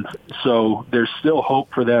 And so there's still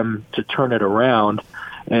hope for them to turn it around.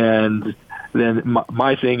 And then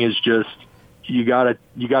my thing is just you gotta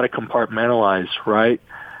compartmentalize, right?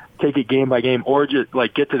 take it game by game, or just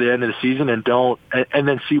like get to the end of the season and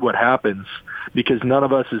then see what happens. Because none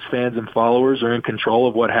of us as fans and followers are in control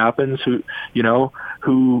of what happens. Who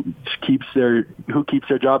keeps their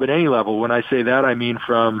job at any level. When I say that, I mean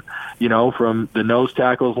from the nose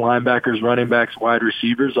tackles, linebackers, running backs, wide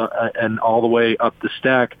receivers, and all the way up the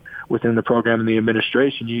stack within the program and the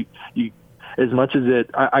administration. You as much as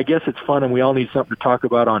I guess it's fun and we all need something to talk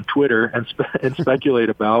about on Twitter and speculate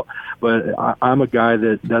about, but I'm a guy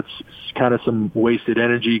that's kind of some wasted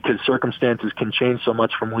energy because circumstances can change so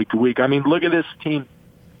much from week to week. I mean, look at this team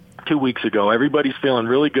 2 weeks ago. Everybody's feeling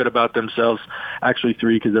really good about themselves. Actually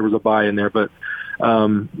 3 because there was a bye in there, but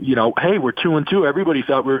hey, we're 2-2. Everybody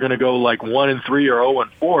thought we were going to go like 1-3 or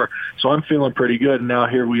 0-4. So I'm feeling pretty good. And now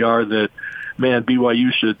here we are that, man,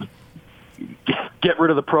 BYU should get rid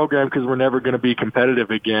of the program because we're never going to be competitive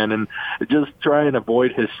again, and just try and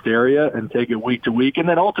avoid hysteria and take it week to week. And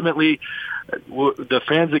then ultimately, the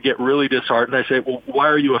fans that get really disheartened, I say, well, why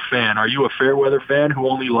are you a fan? Are you a fair weather fan who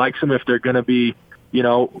only likes them if they're going to be,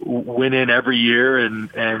 winning every year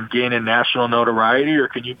and gaining national notoriety, or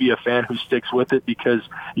can you be a fan who sticks with it because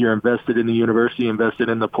you're invested in the university, invested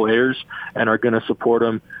in the players, and are going to support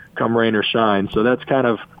them come rain or shine? So that's kind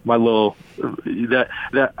of my little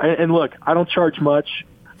and look, I don't charge much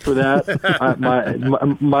for that.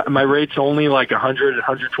 My rate's only like $100,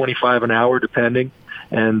 $125 an hour, depending,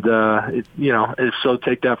 and so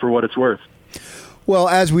take that for what it's worth. Well,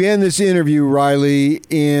 as we end this interview, Riley,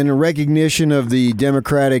 in recognition of the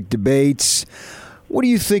Democratic debates, what do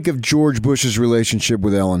you think of George Bush's relationship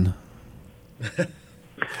with Ellen?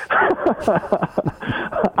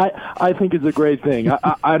 I think it's a great thing.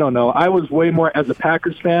 I don't know. I was way more, as a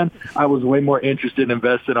Packers fan, I was way more interested and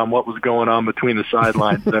invested on what was going on between the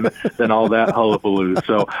sidelines than all that hullabaloo.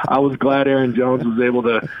 So I was glad Aaron Jones was able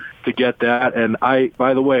to get that. And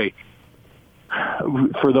by the way,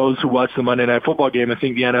 for those who watch the Monday Night Football game, I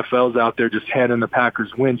think the NFL's out there just handing the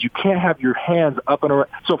Packers wins. You can't have your hands up and around.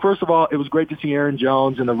 So first of all, it was great to see Aaron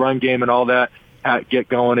Jones in the run game and all that get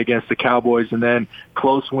going against the Cowboys, and then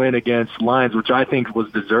close win against Lions, which I think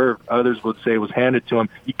was deserved. Others would say was handed to him.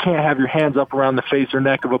 You can't have your hands up around the face or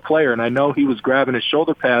neck of a player, and I know he was grabbing his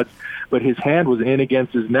shoulder pads, but his hand was in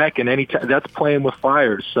against his neck, and that's playing with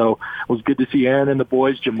fire. So it was good to see Aaron and the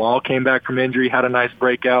boys. Jamal came back from injury, had a nice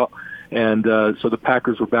breakout, and so the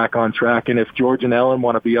Packers were back on track. And if George and Ellen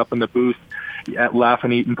want to be up in the booth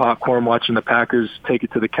laughing, eating popcorn, watching the Packers take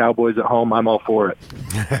it to the Cowboys at home, I'm all for it.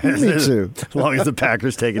 Me too. As long as the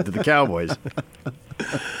Packers take it to the Cowboys.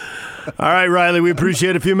 All right, Riley, we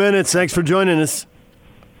appreciate a few minutes. Thanks for joining us.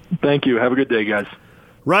 Thank you. Have a good day, guys.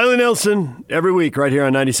 Riley Nelson, every week right here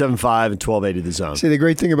on 97.5 and 1280 The Zone. See, the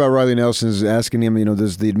great thing about Riley Nelson is asking him,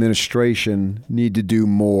 does the administration need to do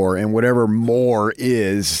more? And whatever more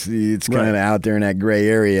is, it's kind of out there in that gray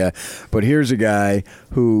area. But here's a guy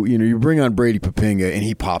who, you bring on Brady Papinga and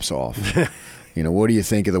he pops off. What do you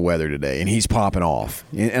think of the weather today? And he's popping off.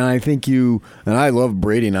 And I think and I love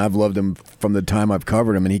Brady, and I've loved him from the time I've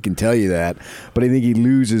covered him, and he can tell you that. But I think he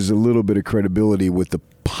loses a little bit of credibility with the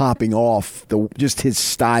popping off, just his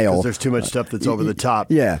style. Because there's too much stuff that's over the top.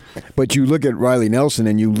 Yeah. But you look at Riley Nelson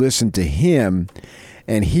and you listen to him,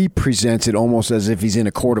 and he presents it almost as if he's in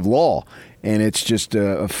a court of law. And it's just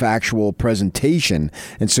a factual presentation.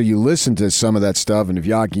 And so you listen to some of that stuff, and if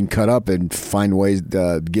y'all can cut up and find ways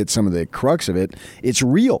to get some of the crux of it, it's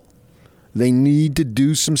real. They need to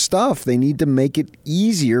do some stuff. They need to make it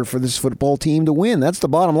easier for this football team to win. That's the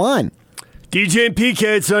bottom line. DJ and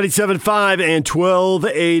PK, it's 97.5 and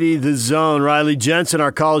 1280 The Zone. Riley Jensen,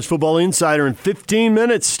 our college football insider, in 15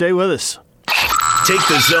 minutes. Stay with us. Take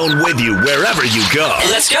the Zone with you wherever you go.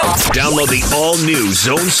 Let's go. Download the all-new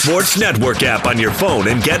Zone Sports Network app on your phone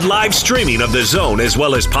and get live streaming of the Zone as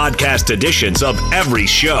well as podcast editions of every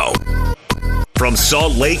show. From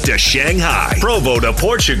Salt Lake to Shanghai, Provo to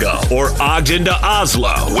Portugal, or Ogden to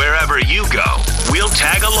Oslo, wherever you go, we'll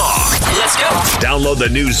tag along. Let's go. Download the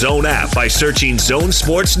new Zone app by searching Zone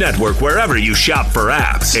Sports Network wherever you shop for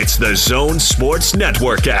apps. It's the Zone Sports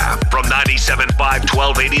Network app from 97.5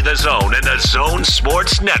 1280 The Zone and the Zone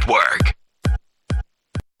Sports Network.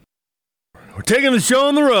 We're taking the show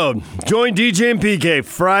on the road. Join DJ and PK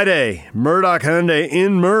Friday, Murdoch Hyundai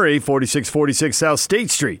in Murray, 4646 South State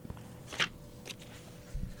Street.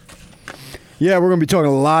 Yeah, we're going to be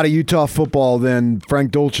talking a lot of Utah football then.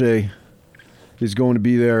 Frank Dolce is going to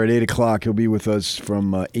be there at 8 o'clock. He'll be with us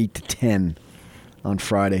from 8 to 10 on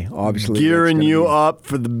Friday. Obviously, gearing you up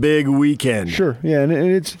for the big weekend. Sure, yeah, and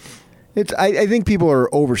it's. I think people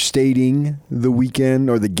are overstating the weekend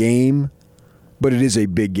or the game, but it is a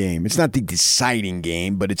big game. It's not the deciding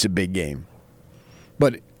game, but it's a big game.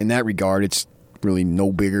 But in that regard, it's really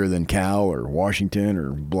no bigger than Cal or Washington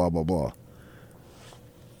or blah, blah, blah.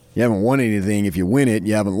 You haven't won anything if you win it.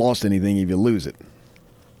 You haven't lost anything if you lose it.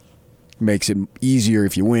 Makes it easier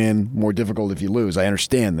if you win, more difficult if you lose. I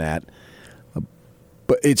understand that.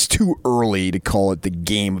 But it's too early to call it the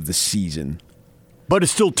game of the season. But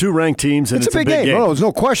it's still 2 ranked teams, and it's a big game. Oh, there's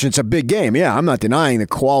no question. It's a big game. Yeah, I'm not denying the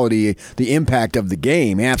quality, the impact of the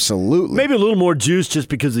game. Absolutely. Maybe a little more juice just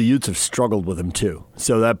because the Utes have struggled with them, too.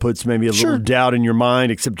 So that puts maybe a little doubt in your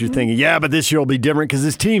mind, except you're thinking, yeah, but this year will be different because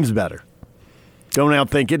this team's better. Don't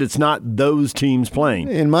outthink it. It's not those teams playing.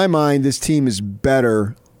 In my mind, this team is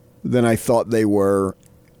better than I thought they were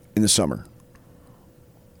in the summer.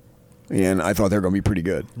 And I thought they were going to be pretty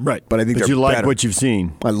good. Right. But I think you they're like better. what you've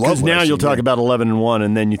seen. I love Because now you'll talk about 11-1,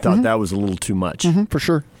 and then you thought that was a little too much. For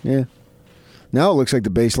sure. Yeah. Now it looks like the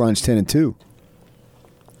baseline's 10-2.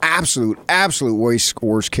 Absolute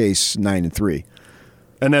worst case 9-3.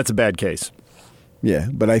 And that's a bad case. Yeah,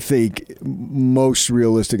 but I think most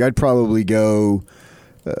realistic, I'd probably go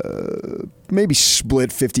maybe split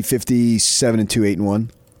 50-50, 7-2, 8-1.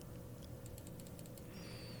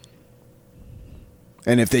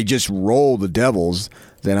 And if they just roll the Devils,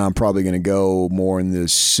 then I'm probably going to go more in the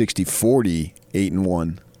 60-40,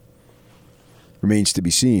 8-1. Remains to be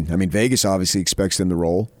seen. I mean, Vegas obviously expects them to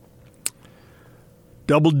roll.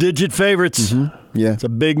 Double-digit favorites. Yeah. It's a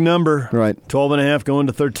big number. Right. 12.5 going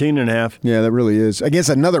to 13.5. Yeah, that really is. Against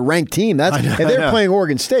another ranked team. If they're playing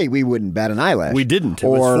Oregon State, we wouldn't bat an eyelash. We didn't. It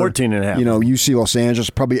was 14.5. UC Los Angeles,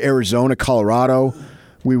 probably Arizona, Colorado.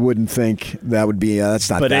 We wouldn't think that would be, that's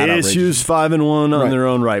not that outrageous. But ASU's 5-1 on their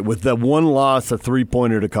own right, with the one loss, a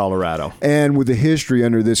 3-pointer to Colorado. And with the history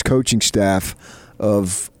under this coaching staff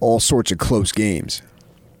of all sorts of close games.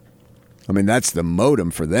 I mean, that's the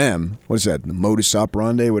modem for them. What is that? The modus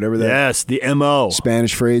operandi, whatever that Yes, the MO.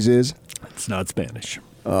 Spanish phrase is? It's not Spanish.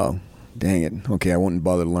 Oh, dang it. Okay, I wouldn't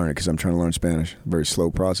bother to learn it because I'm trying to learn Spanish. Very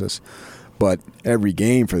slow process. But every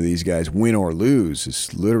game for these guys, win or lose,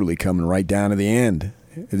 is literally coming right down to the end.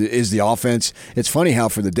 Is the offense? It's funny how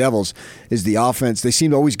for the Devils, is the offense, they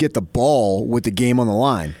seem to always get the ball with the game on the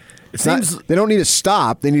line. They don't need to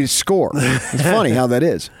stop, they need to score. It's funny how that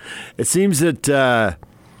is. It seems that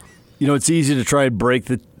it's easy to try and break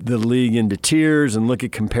the league into tiers and look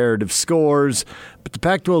at comparative scores, but the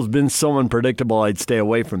Pac-12 has been so unpredictable, I'd stay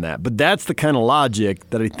away from that. But that's the kind of logic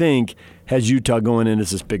that I think has Utah going in as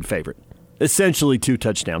this big favorite. Essentially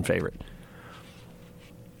 2-touchdown favorite.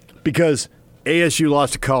 Because ASU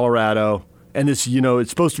lost to Colorado, and this, it's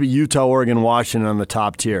supposed to be Utah, Oregon, Washington on the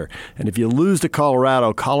top tier. And if you lose to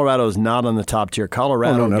Colorado, Colorado is not on the top tier.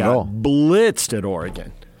 Colorado got blitzed at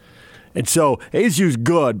Oregon. And so ASU's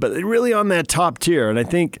good, but they're really on that top tier. And I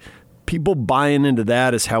think people buying into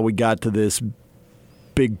that is how we got to this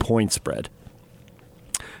big point spread.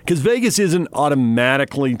 Because Vegas isn't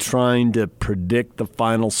automatically trying to predict the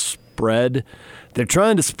final spread. They're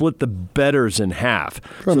trying to split the bettors in half.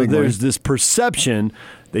 So there's this perception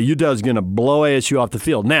that Utah's going to blow ASU off the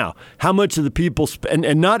field. Now, how much of the people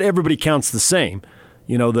and not everybody counts the same.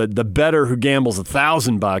 The bettor who gambles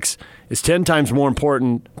 $1,000 is 10 times more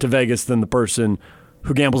important to Vegas than the person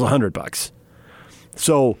who gambles $100.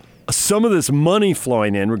 So some of this money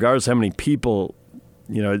flowing in, regardless of how many people,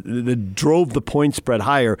 that drove the point spread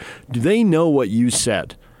higher, do they know what you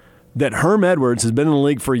said? That Herm Edwards has been in the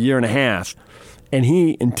league for a year and a half, and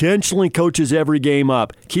he intentionally coaches every game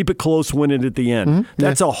up. Keep it close, win it at the end.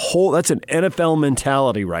 That's that's an NFL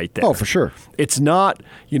mentality right there. Oh, for sure. It's not,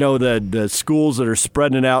 the schools that are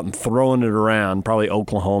spreading it out and throwing it around, probably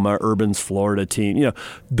Oklahoma, Urban's Florida team.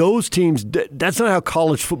 Those teams, that's not how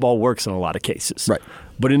college football works in a lot of cases. Right.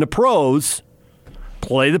 But in the pros,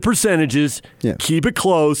 play the percentages, keep it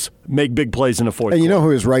close, make big plays in the fourth quarter. And you know who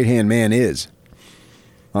his right-hand man is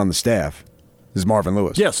on the staff? This is Marvin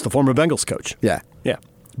Lewis. Yes, the former Bengals coach. Yeah.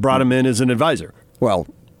 Brought him in as an advisor. Well,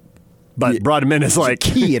 but brought him in as like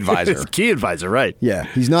key advisor. Key advisor, right? Yeah,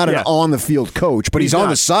 he's not an on-the-field coach, but he's on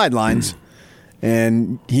the sidelines,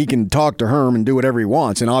 and he can talk to Herm and do whatever he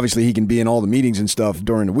wants. And obviously, he can be in all the meetings and stuff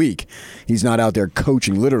during the week. He's not out there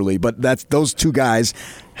coaching literally, but those two guys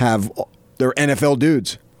they're NFL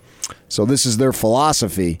dudes. So this is their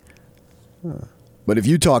philosophy. But if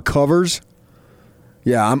Utah covers,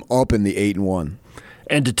 I'm up in the 8-1.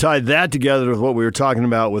 And to tie that together with what we were talking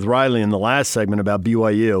about with Riley in the last segment about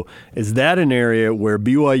BYU, is that an area where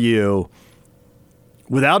BYU,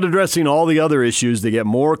 without addressing all the other issues, they get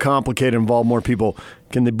more complicated, involve more people,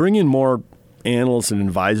 can they bring in more analysts and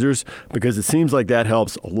advisors? Because it seems like that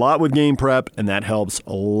helps a lot with game prep, and that helps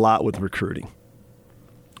a lot with recruiting.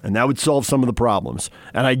 And that would solve some of the problems.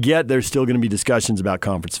 And I get there's still going to be discussions about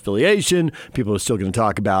conference affiliation. People are still going to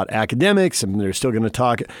talk about academics, and they're still going to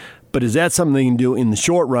talk. But is that something they can do in the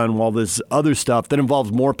short run while there's other stuff that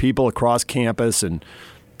involves more people across campus and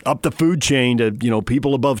up the food chain to,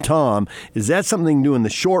 people above Tom? Is that something you can do in the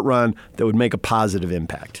short run that would make a positive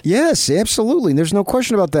impact? Yes, absolutely. There's no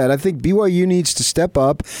question about that. I think BYU needs to step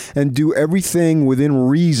up and do everything within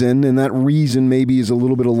reason, and that reason maybe is a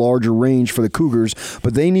little bit of larger range for the Cougars,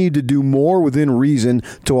 but they need to do more within reason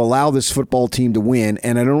to allow this football team to win,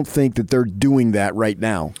 and I don't think that they're doing that right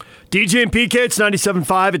now. DJ and PK, it's 97.5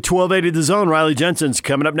 at 1280 The Zone. Riley Jensen's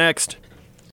coming up next.